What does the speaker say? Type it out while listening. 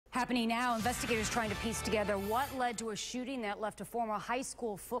Happening now, investigators trying to piece together what led to a shooting that left a former high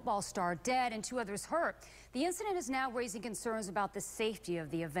school football star dead and 2 others hurt. The incident is now raising concerns about the safety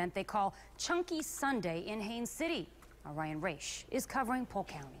of the event they call Chunky Sunday in Haines City. Our Ryan Raish is covering Polk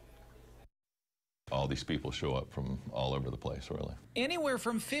County. All these people show up from all over the place, really. Anywhere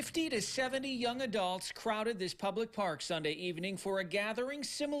from 50 to 70 young adults crowded this public park Sunday evening for a gathering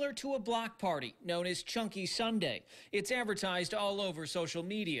similar to a block party known as Chunky Sunday. It's advertised all over social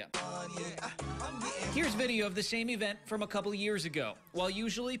media. Here's video of the same event from a couple years ago. While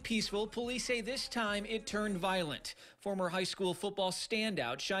usually peaceful, police say this time it turned violent. Former high school football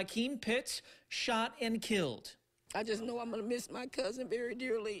standout Shaquem Pitts shot and killed. I just know I'm going to miss my cousin very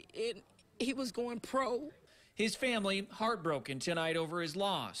dearly. He was going pro. His family heartbroken tonight over his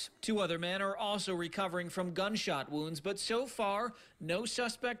loss. 2 other men are also recovering from gunshot wounds, but so far, no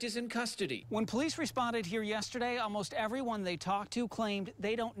suspect is in custody. When police responded here yesterday, almost everyone they talked to claimed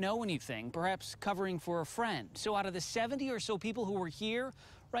they don't know anything, perhaps covering for a friend. So out of the 70 or so people who were here,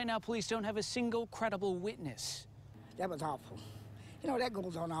 right now police don't have a single credible witness. That was awful. You know, that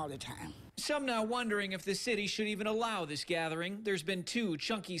goes on all the time. Some now wondering if the city should even allow this gathering. There's been 2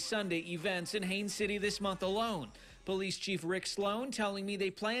 Chunky Sunday events in Haines City this month alone. Police Chief Rick Sloan telling me they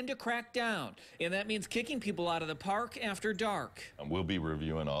plan to crack down, and that means kicking people out of the park after dark. We'll be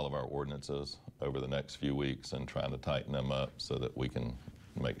reviewing all of our ordinances over the next few weeks and trying to tighten them up so that we can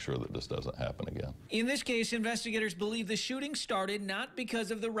make sure that this doesn't happen again. In this case, investigators believe the shooting started not because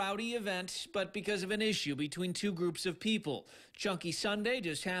of the rowdy event, but because of an issue between 2 groups of people. Chunky Sunday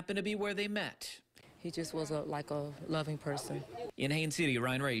just happened to be where they met. He just was like a loving person. In Haines City,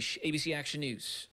 Ryan Raish, ABC Action News.